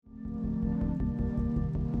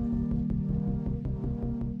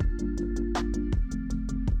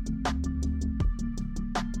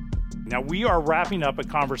Now, we are wrapping up a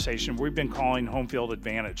conversation we've been calling Home Field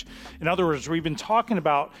Advantage. In other words, we've been talking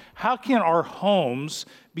about how can our homes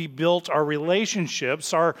be built, our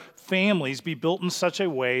relationships, our families be built in such a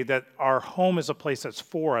way that our home is a place that's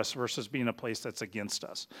for us versus being a place that's against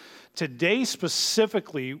us. Today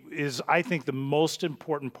specifically is, I think, the most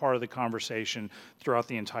important part of the conversation throughout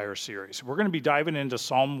the entire series. We're going to be diving into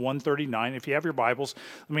Psalm 139. If you have your Bibles,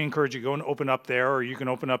 let me encourage you, go and open up there, or you can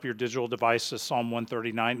open up your digital device to Psalm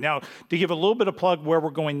 139. Now, to give a little bit of plug where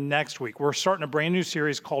we're going next week, we're starting a brand new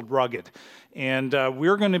series called Rugged. And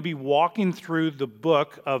we're going to be walking through the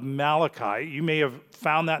book of Malachi. You may have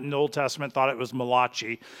found that in the Old Testament, thought it was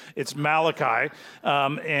Malachi. It's Malachi.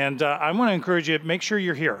 And I want to encourage you, make sure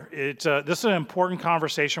you're here. This is an important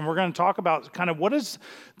conversation. We're going to talk about kind of what does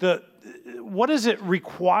it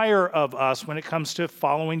require of us when it comes to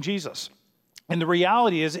following Jesus? And the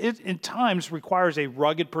reality is it at times requires a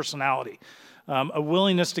rugged personality. A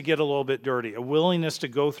willingness to get a little bit dirty, a willingness to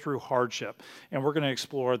go through hardship. And we're going to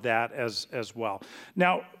explore that as well.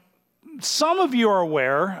 Now, some of you are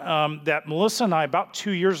aware that Melissa and I, about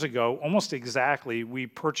 2 years ago, almost exactly, we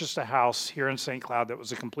purchased a house here in St. Cloud that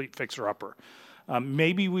was a complete fixer-upper.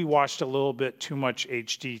 Maybe we watched a little bit too much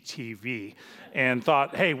HGTV and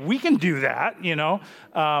thought, hey, we can do that, you know.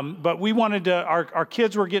 But we wanted to, our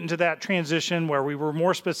kids were getting to that transition where we were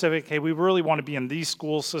more specific. Hey, we really want to be in these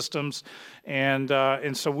school systems. And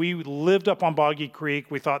so we lived up on Boggy Creek.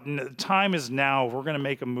 We thought, the time is now. We're going to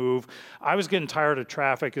make a move. I was getting tired of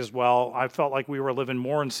traffic as well. I felt like we were living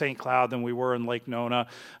more in St. Cloud than we were in Lake Nona,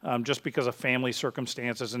 just because of family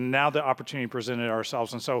circumstances. And now the opportunity presented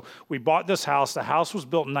ourselves. And so we bought this house. The house was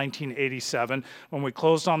built in 1987. When we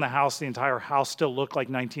closed on the house, the entire house still looked like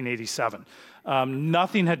 1987.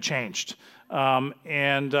 Nothing had changed.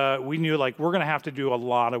 And we knew like we're going to have to do a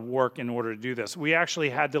lot of work in order to do this. We actually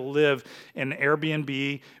had to live in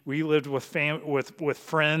Airbnb. We lived with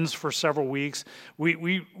friends for several weeks.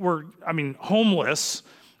 We were, homeless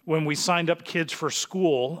when we signed up kids for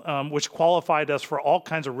school, which qualified us for all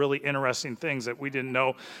kinds of really interesting things that we didn't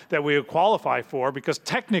know that we would qualify for, because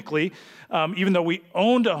technically, even though we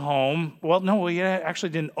owned a home, we actually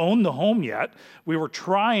didn't own the home yet. We were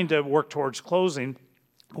trying to work towards closing.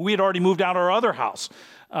 We had already moved out our other house.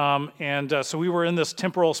 So we were in this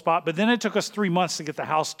temporal spot, but then it took us 3 months to get the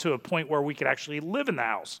house to a point where we could actually live in the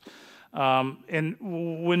house. And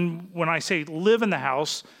when I say live in the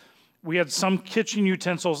house, we had some kitchen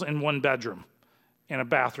utensils in one bedroom and a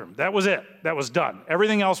bathroom. That was it. That was done.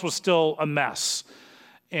 Everything else was still a mess.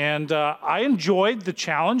 And I enjoyed the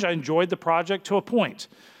challenge. I enjoyed the project to a point.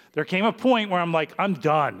 There came a point where I'm like, I'm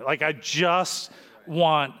done. Like, I just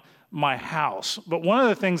want my house. But one of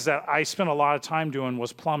the things that I spent a lot of time doing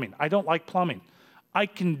was plumbing. I don't like plumbing. I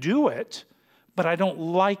can do it, but I don't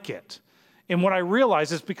like it. And what I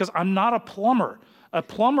realized is because I'm not a plumber. A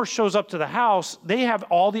plumber shows up to the house, they have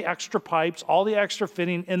all the extra pipes, all the extra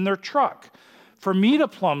fitting in their truck. For me to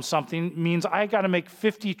plumb something means I got to make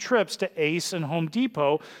 50 trips to Ace and Home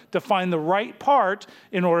Depot to find the right part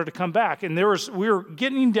in order to come back. And we were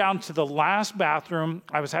getting down to the last bathroom.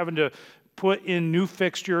 I was having to put in new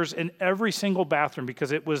fixtures in every single bathroom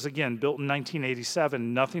because it was, again, built in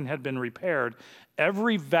 1987. Nothing had been repaired.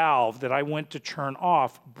 Every valve that I went to turn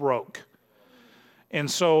off broke. And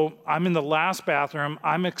so I'm in the last bathroom.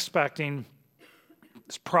 I'm expecting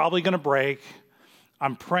it's probably going to break.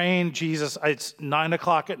 I'm praying, Jesus, it's 9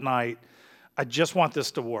 o'clock at night. I just want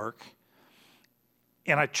this to work.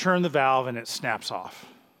 And I turn the valve and it snaps off.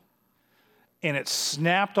 And it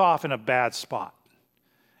snapped off in a bad spot.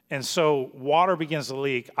 And so water begins to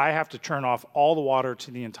leak. I have to turn off all the water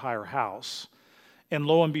to the entire house. And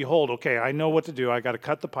lo and behold, okay, I know what to do. I got to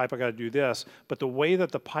cut the pipe. I got to do this. But the way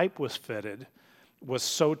that the pipe was fitted was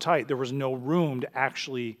so tight, there was no room to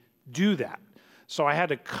actually do that. So I had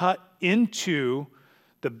to cut into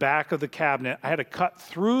the back of the cabinet. I had to cut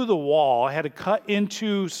through the wall. I had to cut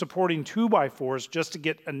into supporting 2x4s just to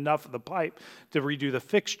get enough of the pipe to redo the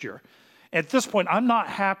fixture. At this point, I'm not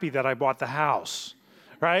happy that I bought the house,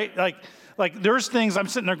 right? Like there's things I'm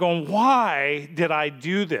sitting there going, why did I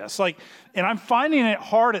do this? And I'm finding it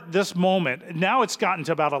hard at this moment. Now it's gotten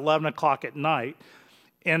to about 11 o'clock at night.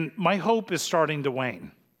 And my hope is starting to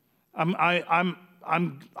wane. I'm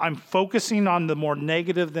focusing on the more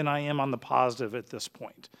negative than I am on the positive at this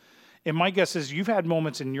point. And my guess is you've had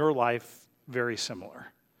moments in your life very similar.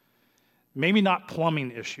 Maybe not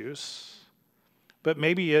plumbing issues, but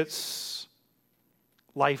maybe it's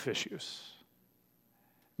life issues.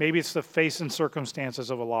 Maybe it's the facing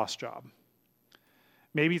circumstances of a lost job.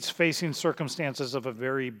 Maybe it's facing circumstances of a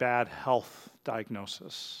very bad health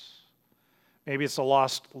diagnosis. Maybe it's a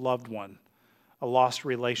lost loved one, a lost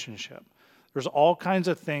relationship. There's all kinds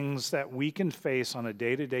of things that we can face on a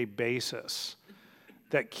day-to-day basis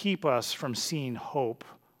that keep us from seeing hope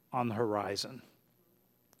on the horizon.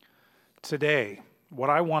 Today, what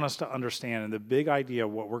I want us to understand, and the big idea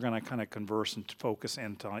of what we're going to kind of converse and focus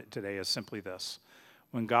in today is simply this.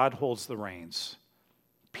 When God holds the reins,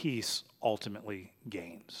 peace ultimately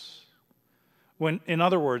gains. In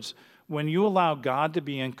other words, when you allow God to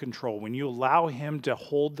be in control, when you allow him to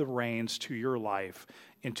hold the reins to your life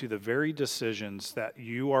into the very decisions that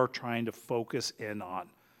you are trying to focus in on,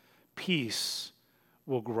 peace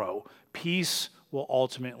will grow. Peace will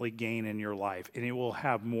ultimately gain in your life, and it will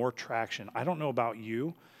have more traction. I don't know about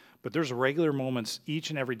you, but there's regular moments each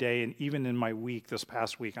and every day, and even in my week, this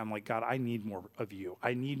past week, I'm like, God, I need more of you.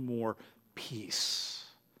 I need more peace.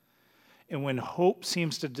 And when hope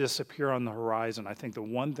seems to disappear on the horizon, I think the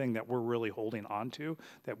one thing that we're really holding on to,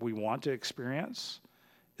 that we want to experience,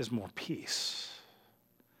 is more peace.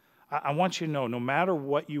 I want you to know, no matter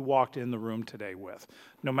what you walked in the room today with,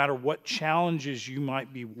 no matter what challenges you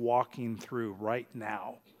might be walking through right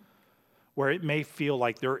now, where it may feel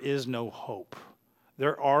like there is no hope,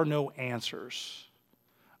 there are no answers,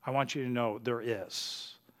 I want you to know there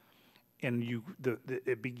is. And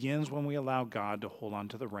it begins when we allow God to hold on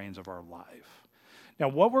to the reins of our life. Now,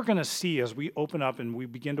 what we're going to see as we open up and we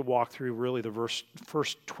begin to walk through really the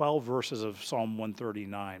first 12 verses of Psalm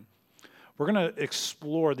 139, we're going to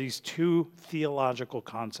explore these two theological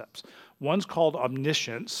concepts. One's called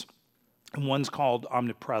omniscience, and one's called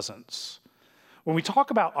omnipresence. When we talk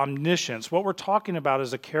about omniscience, what we're talking about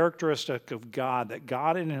is a characteristic of God, that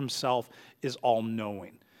God in himself is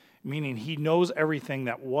all-knowing, meaning he knows everything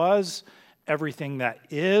that was, everything that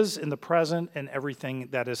is in the present, and everything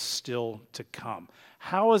that is still to come.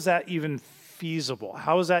 How is that even feasible?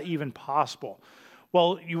 How is that even possible?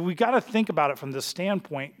 Well, we got to think about it from this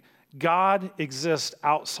standpoint. God exists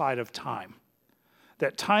outside of time.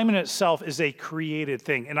 That time in itself is a created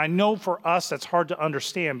thing. And I know for us that's hard to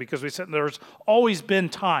understand because we said there's always been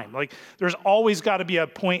time. Like there's always got to be a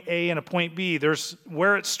point A and a point B. There's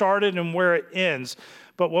where it started and where it ends.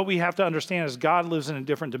 But what we have to understand is God lives in a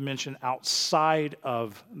different dimension outside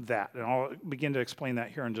of that. And I'll begin to explain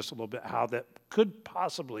that here in just a little bit, how that could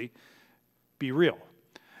possibly be real.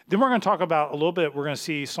 Then we're going to talk about a little bit, we're going to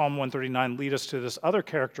see Psalm 139 lead us to this other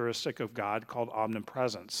characteristic of God called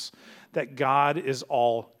omnipresence, that God is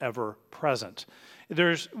all ever present.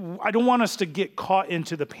 I don't want us to get caught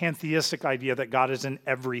into the pantheistic idea that God is in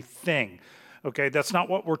everything. Okay, that's not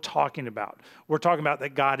what we're talking about. We're talking about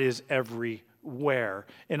that God is everywhere.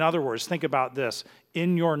 In other words, think about this.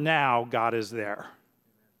 In your now, God is there.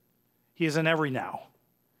 He is in every now.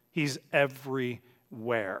 He's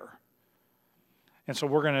everywhere. And so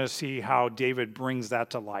we're going to see how David brings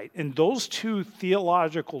that to light. And those two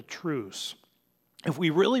theological truths, if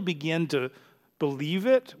we really begin to believe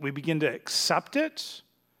it, we begin to accept it,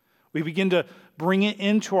 we begin to bring it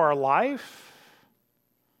into our life,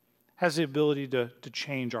 has the ability to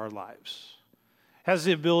change our lives, has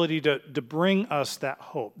the ability to bring us that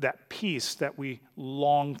hope, that peace that we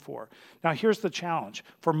long for. Now, here's the challenge.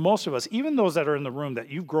 For most of us, even those that are in the room that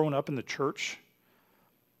you've grown up in the church,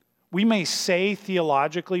 we may say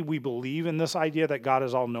theologically we believe in this idea that God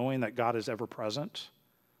is all-knowing, that God is ever-present,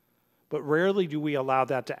 but rarely do we allow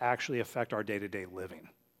that to actually affect our day-to-day living.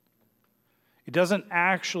 It doesn't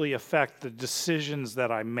actually affect the decisions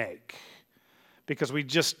that I make because we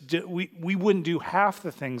wouldn't do half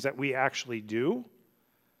the things that we actually do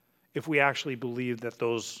if we actually believed that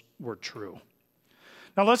those were true.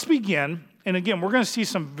 Now let's begin, and again, we're going to see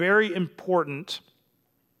some very important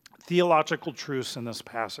theological truths in this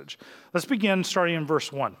passage. Let's begin starting in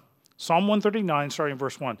verse 1. Psalm 139, starting in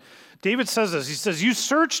verse 1. David says this. He says, "You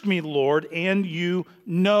searched me, Lord, and you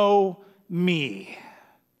know me."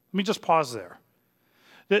 Let me just pause there.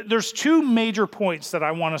 There's two major points that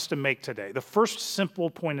I want us to make today. The first simple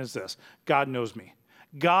point is this. God knows me.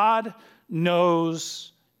 God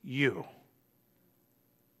knows you.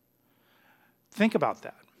 Think about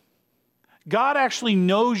that. God actually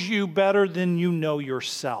knows you better than you know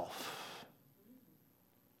yourself.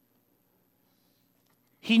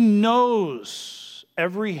 He knows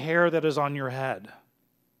every hair that is on your head.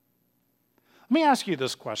 Let me ask you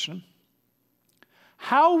this question.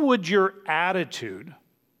 How would your attitude,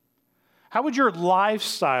 how would your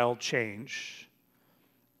lifestyle change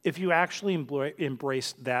if you actually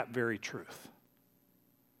embraced that very truth?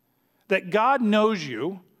 That God knows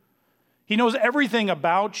you, He knows everything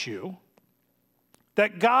about you,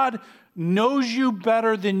 that God knows you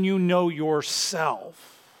better than you know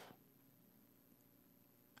yourself.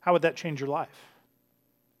 How would that change your life?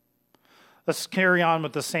 Let's carry on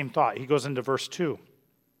with the same thought. He goes into verse 2.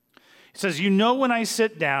 He says, you know when I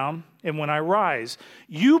sit down and when I rise.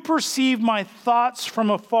 You perceive my thoughts from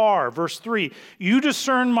afar. Verse 3, you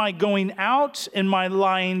discern my going out and my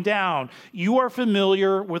lying down. You are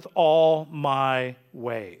familiar with all my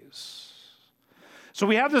ways. So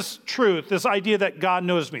we have this truth, this idea that God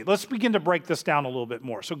knows me. Let's begin to break this down a little bit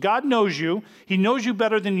more. So God knows you. He knows you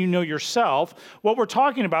better than you know yourself. What we're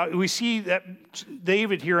talking about, we see that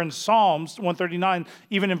David here in Psalms 139,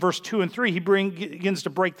 even in verse 2 and 3, he begins to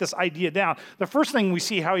break this idea down. The first thing we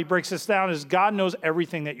see how he breaks this down is God knows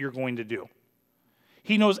everything that you're going to do.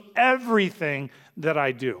 He knows everything that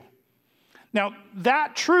I do. Now,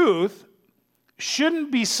 that truth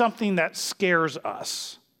shouldn't be something that scares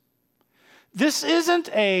us. This isn't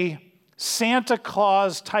a Santa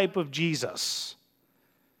Claus type of Jesus.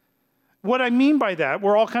 What I mean by that,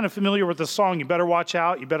 we're all kind of familiar with the song, you better watch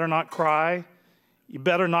out, you better not cry, you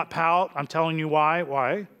better not pout. I'm telling you why.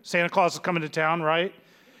 Why? Santa Claus is coming to town, right?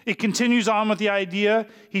 It continues on with the idea,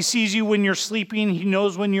 he sees you when you're sleeping, he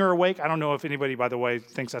knows when you're awake. I don't know if anybody, by the way,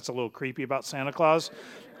 thinks that's a little creepy about Santa Claus.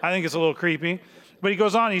 I think it's a little creepy. But he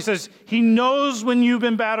goes on, he says, he knows when you've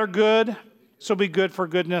been bad or good. So be good for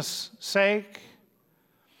goodness' sake.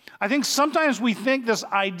 I think sometimes we think this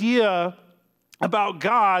idea about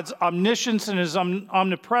God's omniscience and his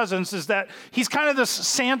omnipresence is that he's kind of this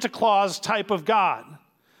Santa Claus type of God,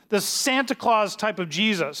 this Santa Claus type of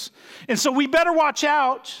Jesus. And so we better watch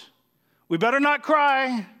out. We better not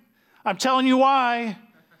cry. I'm telling you why.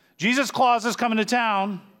 Jesus Claus is coming to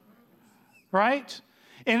town, right?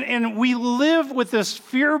 And we live with this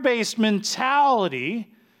fear-based mentality,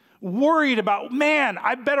 worried about, man,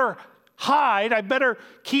 I better hide. I better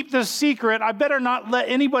keep this secret. I better not let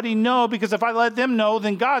anybody know, because if I let them know,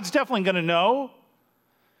 then God's definitely going to know.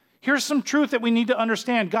 Here's some truth that we need to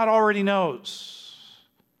understand. God already knows.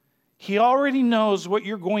 He already knows what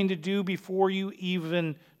you're going to do before you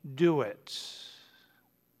even do it.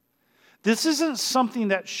 This isn't something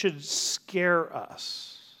that should scare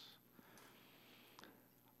us.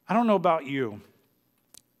 I don't know about you.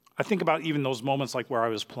 I think about even those moments like where I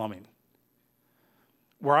was plumbing,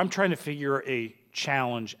 where I'm trying to figure a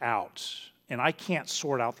challenge out, and I can't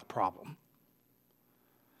sort out the problem.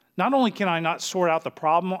 Not only can I not sort out the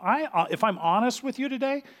problem, if I'm honest with you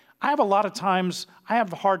today, I have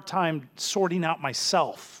a hard time sorting out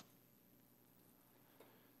myself.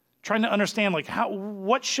 Trying to understand,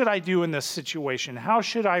 what should I do in this situation? How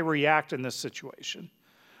should I react in this situation?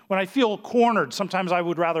 When I feel cornered, sometimes I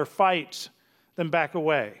would rather fight than back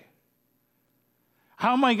away.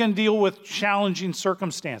 How am I going to deal with challenging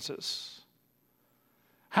circumstances?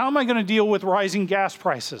 How am I going to deal with rising gas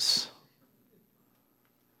prices?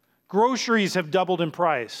 Groceries have doubled in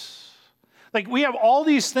price. We have all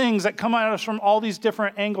these things that come at us from all these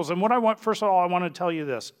different angles. And first of all, I want to tell you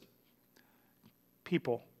this.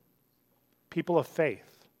 People of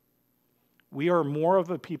faith. We are more of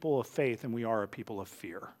a people of faith than we are a people of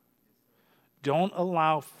fear. Don't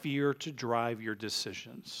allow fear to drive your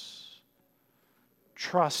decisions.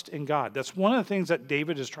 Trust in God. That's one of the things that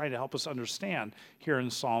David is trying to help us understand here in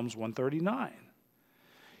Psalms 139.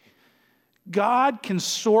 God can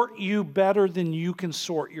sort you better than you can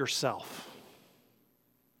sort yourself.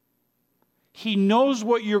 He knows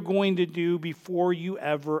what you're going to do before you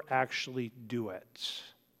ever actually do it.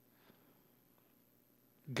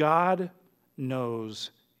 God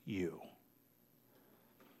knows you.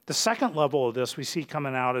 The second level of this we see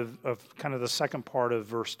coming out of kind of the second part of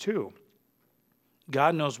verse 2.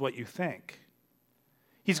 God knows what you think.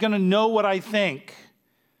 He's going to know what I think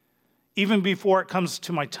even before it comes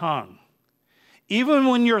to my tongue. Even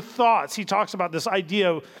when your thoughts, he talks about this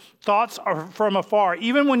idea of thoughts are from afar.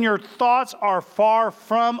 Even when your thoughts are far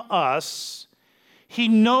from us, he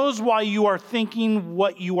knows why you are thinking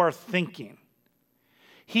what you are thinking.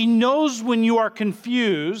 He knows when you are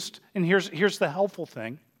confused, and here's the helpful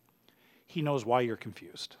thing. He knows why you're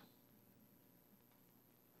confused.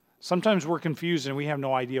 Sometimes we're confused and we have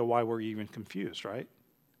no idea why we're even confused, right?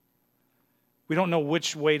 We don't know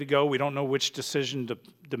which way to go. We don't know which decision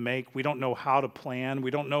to make. We don't know how to plan.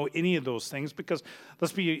 We don't know any of those things because,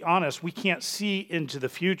 let's be honest, we can't see into the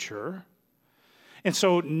future. And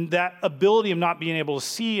so that ability of not being able to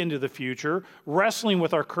see into the future, wrestling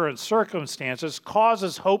with our current circumstances,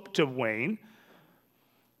 causes hope to wane.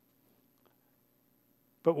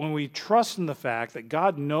 But when we trust in the fact that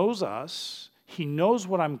God knows us, he knows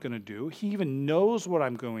what I'm going to do. He even knows what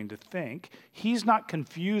I'm going to think. He's not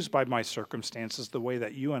confused by my circumstances the way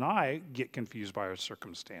that you and I get confused by our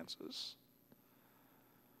circumstances.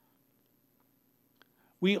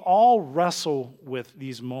 We all wrestle with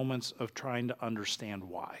these moments of trying to understand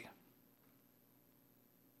why.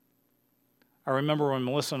 I remember when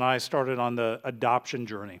Melissa and I started on the adoption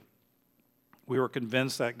journey. We were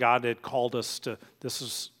convinced that God had called us to, this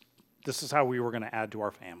is how we were going to add to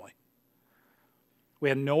our family. We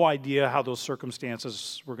had no idea how those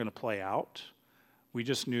circumstances were going to play out. We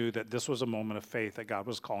just knew that this was a moment of faith that God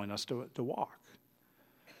was calling us to walk.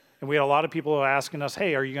 And we had a lot of people asking us,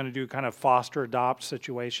 hey, are you going to do kind of foster adopt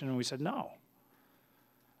situation? And we said, no.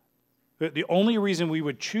 The only reason we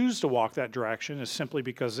would choose to walk that direction is simply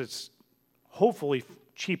because it's hopefully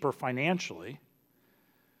cheaper financially.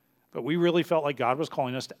 But we really felt like God was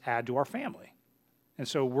calling us to add to our family. And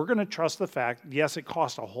so we're going to trust the fact, yes, it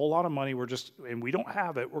costs a whole lot of money, and we don't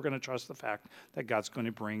have it, we're going to trust the fact that God's going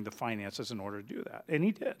to bring the finances in order to do that. And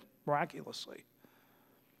he did, miraculously.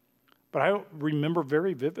 But I remember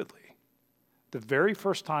very vividly, the very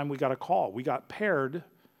first time we got a call, we got paired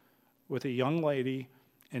with a young lady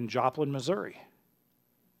in Joplin, Missouri.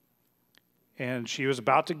 And she was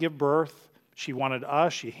about to give birth. She wanted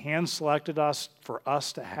us. She hand-selected us for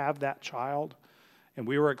us to have that child. And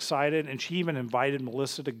we were excited. And she even invited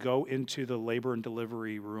Melissa to go into the labor and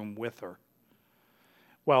delivery room with her.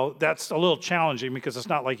 Well, that's a little challenging because it's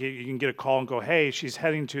not like you can get a call and go, hey, she's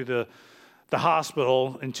heading to the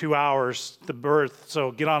hospital in 2 hours, the birth,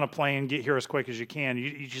 so get on a plane, get here as quick as you can.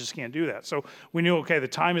 You just can't do that. So we knew, okay, the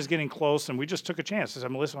time is getting close, and we just took a chance. I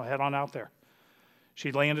said, Melissa, I'll head on out there.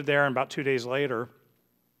 She landed there, and about 2 days later,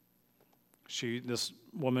 this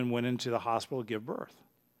woman went into the hospital to give birth.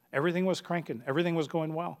 Everything was cranking. Everything was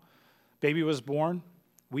going well. Baby was born.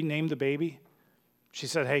 We named the baby. She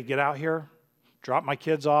said, hey, get out here. Drop my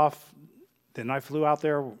kids off. Then I flew out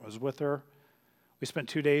there, was with her. We spent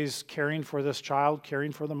 2 days caring for this child,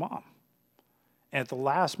 caring for the mom. And at the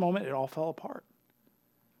last moment, it all fell apart.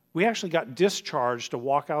 We actually got discharged to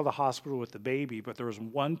walk out of the hospital with the baby, but there was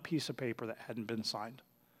one piece of paper that hadn't been signed.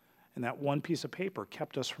 And that one piece of paper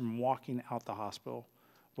kept us from walking out the hospital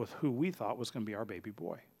with who we thought was going to be our baby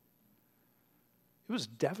boy. It was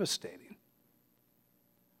devastating,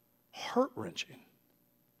 heart-wrenching.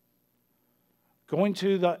 Going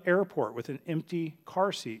to the airport with an empty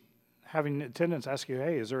car seat, having attendants ask you,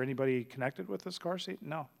 hey, is there anybody connected with this car seat?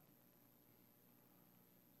 No.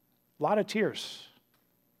 A lot of tears.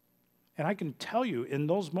 And I can tell you, in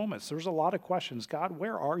those moments, there's a lot of questions. God,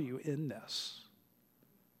 where are you in this?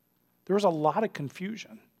 There was a lot of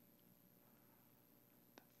confusion.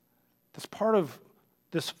 That's part of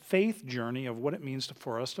this faith journey of what it means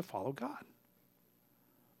for us to follow God.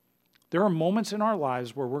 There are moments in our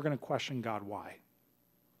lives where we're going to question God, why?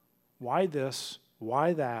 Why this?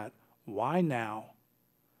 Why that? Why now?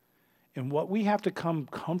 And what we have to come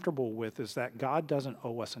comfortable with is that God doesn't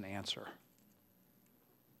owe us an answer.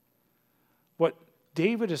 What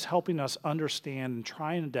David is helping us understand and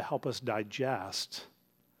trying to help us digest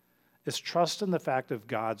is trust in the fact of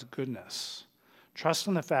God's goodness. Trust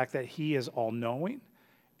in the fact that he is all-knowing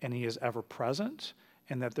and he is ever-present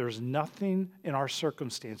and that there's nothing in our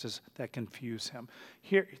circumstances that confuse him.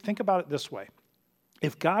 Here, think about it this way.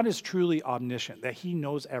 If God is truly omniscient, that he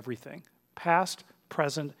knows everything, past,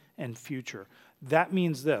 present, and future, that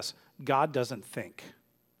means this: God doesn't think.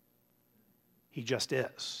 He just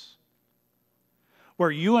is. Where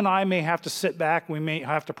you and I may have to sit back, we may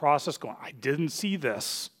have to process going, I didn't see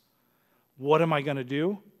this. What am I going to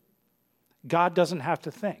do? God doesn't have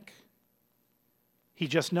to think. He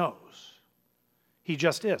just knows. He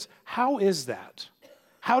just is. How is that?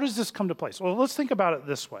 How does this come to place? Well, let's think about it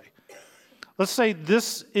this way. Let's say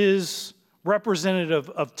this is representative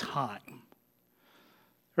of time.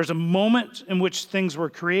 There's a moment in which things were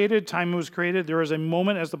created, time was created. There is a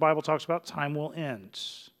moment, as the Bible talks about, time will end.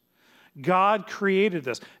 God created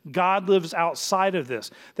this. God lives outside of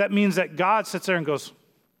this. That means that God sits there and goes,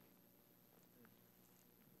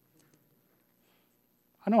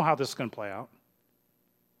 I know how this is going to play out.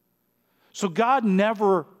 So God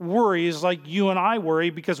never worries like you and I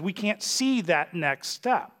worry because we can't see that next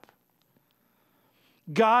step.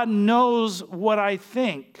 God knows what I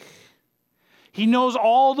think. He knows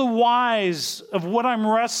all the whys of what I'm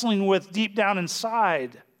wrestling with deep down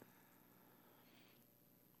inside.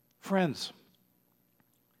 Friends,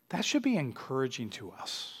 that should be encouraging to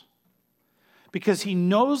us. Because he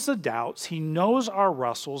knows the doubts, he knows our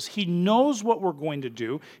wrestles, he knows what we're going to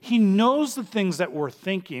do, he knows the things that we're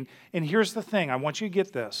thinking. And here's the thing, I want you to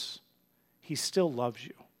get this. He still loves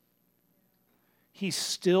you. He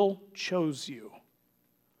still chose you.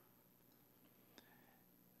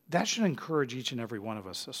 That should encourage each and every one of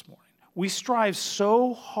us this morning. We strive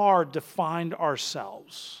so hard to find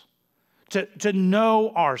ourselves, to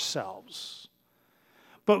know ourselves.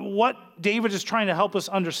 But what David is trying to help us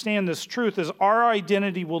understand this truth is our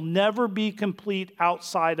identity will never be complete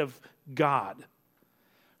outside of God,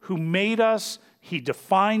 who made us, he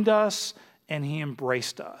defined us, and he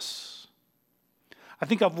embraced us. I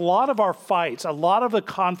think a lot of our fights, a lot of the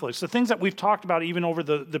conflicts, the things that we've talked about even over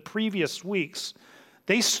the previous weeks,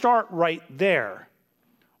 they start right there,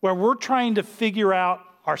 where we're trying to figure out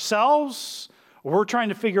ourselves, we're trying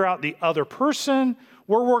to figure out the other person.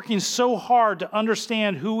 We're working so hard to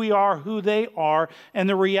understand who we are, who they are, and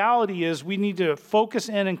the reality is we need to focus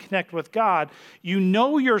in and connect with God. You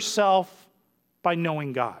know yourself by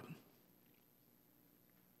knowing God.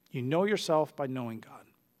 You know yourself by knowing God.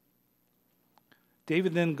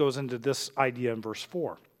 David then goes into this idea in verse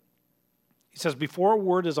 4. He says, before a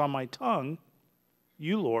word is on my tongue,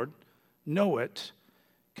 you, Lord, know it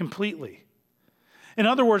completely. In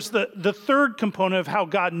other words, the third component of how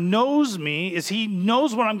God knows me is he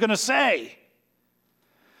knows what I'm going to say.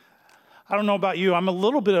 I don't know about you. I'm a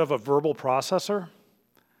little bit of a verbal processor.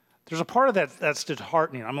 There's a part of that that's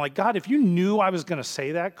disheartening. I'm like, God, if you knew I was going to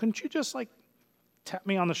say that, couldn't you just like tap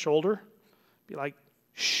me on the shoulder? Be like,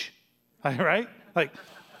 shh, right? Like,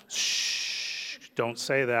 shh, don't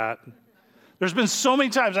say that. There's been so many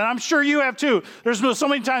times, and I'm sure you have too, there's been so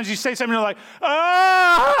many times you say something, you're like,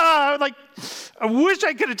 like, I wish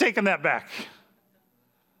I could have taken that back.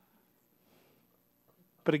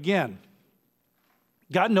 But again,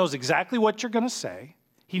 God knows exactly what you're going to say.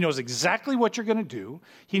 He knows exactly what you're going to do.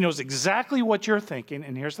 He knows exactly what you're thinking.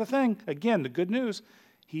 And here's the thing, again, the good news,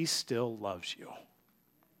 he still loves you.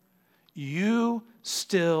 You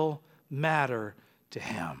still matter to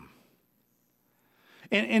him.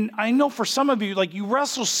 And I know for some of you, like you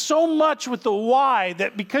wrestle so much with the why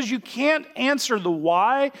that because you can't answer the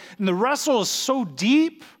why, and the wrestle is so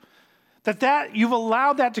deep, that you've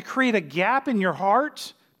allowed that to create a gap in your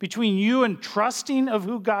heart between you and trusting of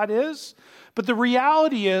who God is. But the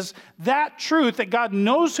reality is that truth that God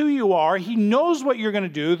knows who you are, he knows what you're going to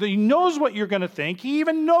do, that he knows what you're going to think, he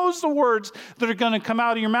even knows the words that are going to come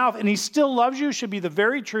out of your mouth, and he still loves you, should be the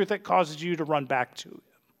very truth that causes you to run back to him.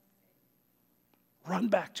 Run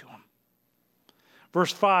back to him.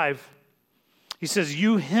 Verse 5, he says,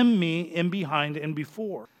 you hem me in behind and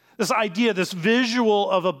before. This idea, this visual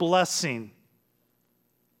of a blessing.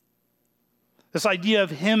 This idea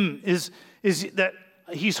of him is that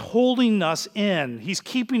he's holding us in. He's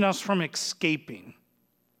keeping us from escaping.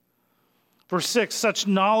 Verse 6, such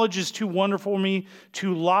knowledge is too wonderful for me,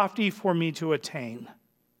 too lofty for me to attain.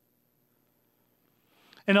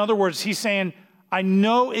 In other words, he's saying, I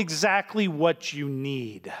know exactly what you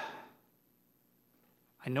need.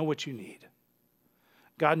 I know what you need.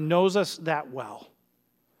 God knows us that well.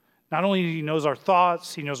 Not only he knows our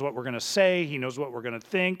thoughts, he knows what we're going to say, he knows what we're going to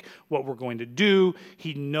think, what we're going to do.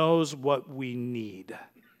 He knows what we need.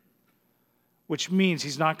 Which means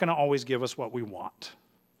he's not going to always give us what we want.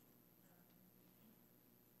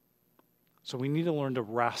 So we need to learn to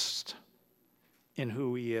rest in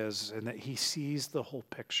who he is and that he sees the whole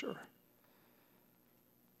picture.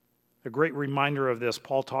 A great reminder of this,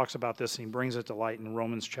 Paul talks about this and he brings it to light in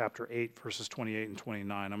Romans chapter 8, verses 28 and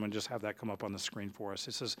 29. I'm going to just have that come up on the screen for us.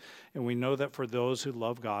 It says, and we know that for those who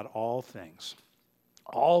love God, all things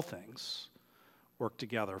work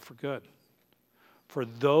together for good. For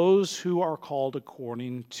those who are called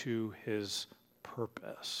according to his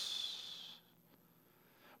purpose.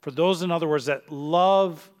 For those, in other words, that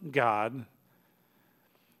love God,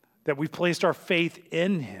 that we've placed our faith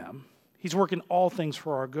in him, he's working all things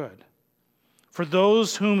for our good. For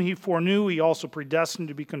those whom he foreknew, he also predestined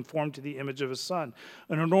to be conformed to the image of his Son,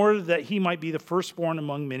 and in order that he might be the firstborn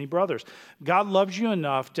among many brothers. God loves you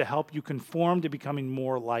enough to help you conform to becoming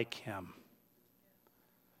more like him.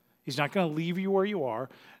 He's not going to leave you where you are.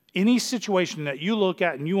 Any situation that you look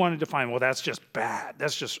at and you want to define, well, that's just bad.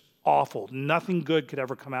 That's just awful. Nothing good could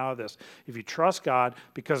ever come out of this. If you trust God,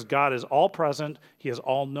 because God is all present, he is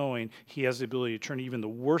all knowing, he has the ability to turn even the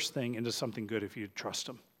worst thing into something good if you trust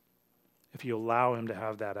him, if you allow him to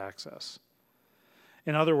have that access.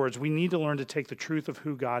 In other words, we need to learn to take the truth of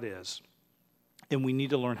who God is, and we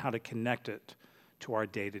need to learn how to connect it to our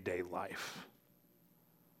day-to-day life.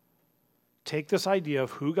 Take this idea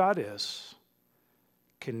of who God is,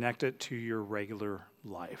 connect it to your regular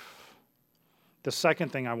life. The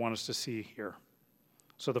second thing I want us to see here.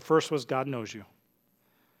 So the first was God knows you.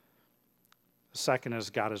 The second is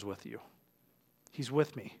God is with you. He's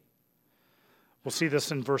with me. We'll see this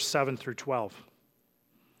in verse 7 through 12.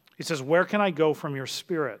 He says, where can I go from your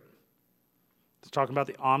spirit? It's talking about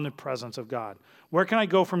the omnipresence of God. Where can I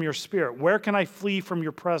go from your spirit? Where can I flee from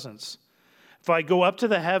your presence? If I go up to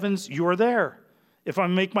the heavens, you are there. If I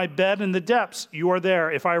make my bed in the depths, you are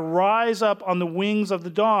there. If I rise up on the wings of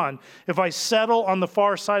the dawn, if I settle on the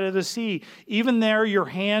far side of the sea, even there your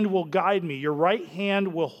hand will guide me. Your right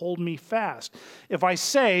hand will hold me fast. If I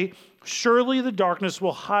say, surely the darkness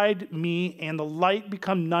will hide me and the light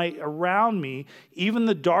become night around me, even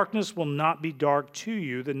the darkness will not be dark to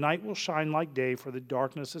you. The night will shine like day, for the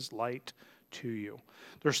darkness is light to you.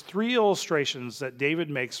 There's 3 illustrations that David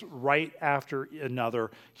makes right after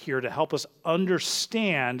another here to help us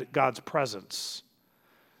understand God's presence.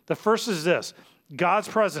 The first is this: God's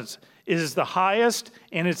presence is the highest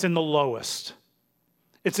and it's in the lowest.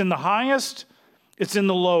 It's in the highest, it's in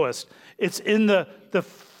the lowest. It's in the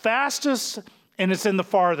fastest and it's in the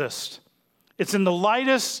farthest. It's in the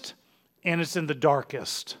lightest and it's in the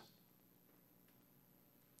darkest.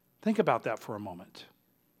 Think about that for a moment.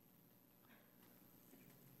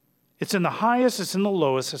 It's in the highest, it's in the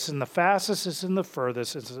lowest, it's in the fastest, it's in the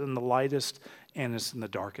furthest, it's in the lightest, and it's in the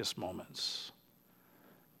darkest moments.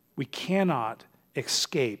 We cannot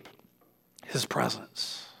escape his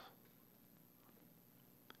presence.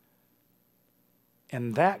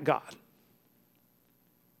 And that God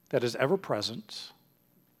that is ever present,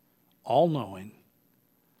 all-knowing,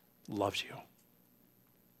 loves you.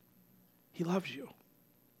 He loves you.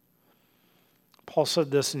 Paul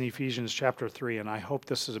said this in Ephesians chapter 3, and I hope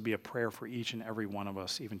this is to be a prayer for each and every one of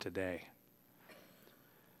us even today.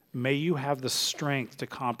 May you have the strength to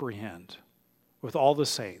comprehend with all the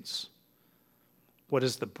saints what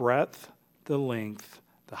is the breadth, the length,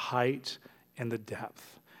 the height, and the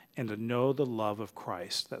depth, and to know the love of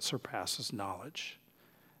Christ that surpasses knowledge,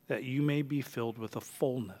 that you may be filled with the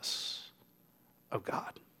fullness of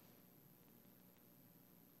God.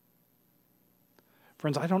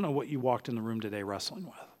 Friends, I don't know what you walked in the room today wrestling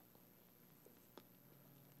with.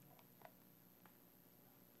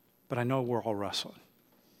 But I know we're all wrestling.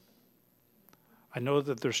 I know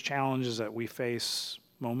that there's challenges that we face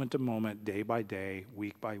moment to moment, day by day,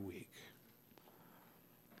 week by week.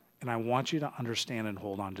 And I want you to understand and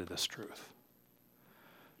hold on to this truth.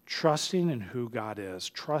 Trusting in who God is,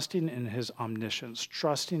 trusting in his omniscience,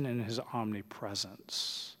 trusting in his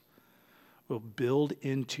omnipresence will build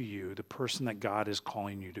into you the person that God is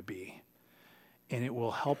calling you to be. And it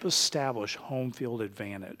will help establish home field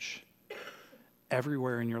advantage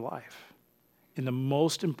everywhere in your life. In the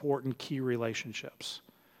most important key relationships,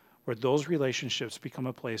 where those relationships become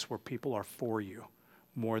a place where people are for you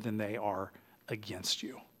more than they are against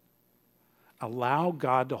you. Allow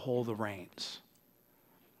God to hold the reins.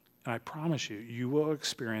 And I promise you, you will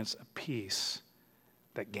experience a peace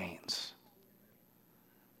that gains.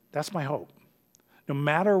 That's my hope. No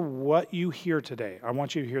matter what you hear today, I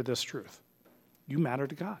want you to hear this truth. You matter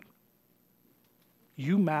to God.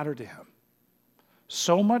 You matter to him.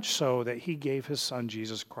 So much so that he gave his son,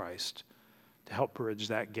 Jesus Christ, to help bridge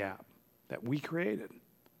that gap that we created.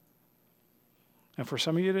 And for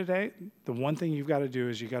some of you today, the one thing you've got to do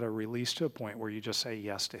is you've got to release to a point where you just say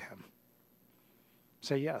yes to him.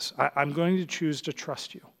 Say yes. I'm going to choose to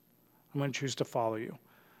trust you. I'm going to choose to follow you.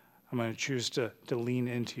 I'm going to choose to lean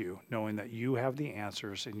into you, knowing that you have the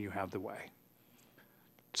answers and you have the way.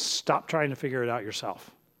 Stop trying to figure it out yourself.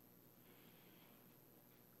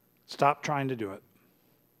 Stop trying to do it.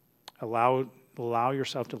 Allow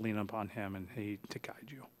yourself to lean upon him and he to guide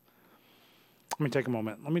you. Let me take a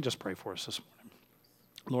moment. Let me just pray for us this morning.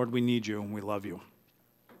 Lord, we need you and we love you.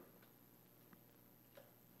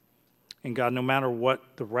 And God, no matter what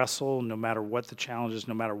the wrestle, no matter what the challenges,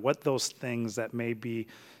 no matter what those things that may be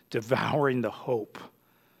devouring the hope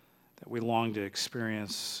that we long to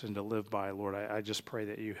experience and to live by, Lord, I just pray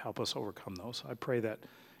that you help us overcome those. I pray that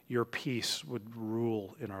your peace would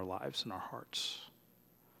rule in our lives and our hearts.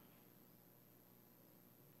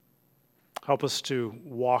 Help us to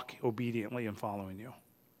walk obediently in following you.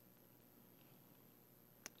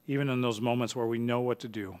 Even in those moments where we know what to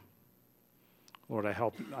do, Lord,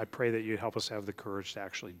 I pray that you help us have the courage to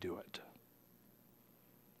actually do it.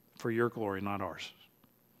 For your glory, not ours.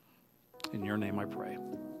 In your name I pray.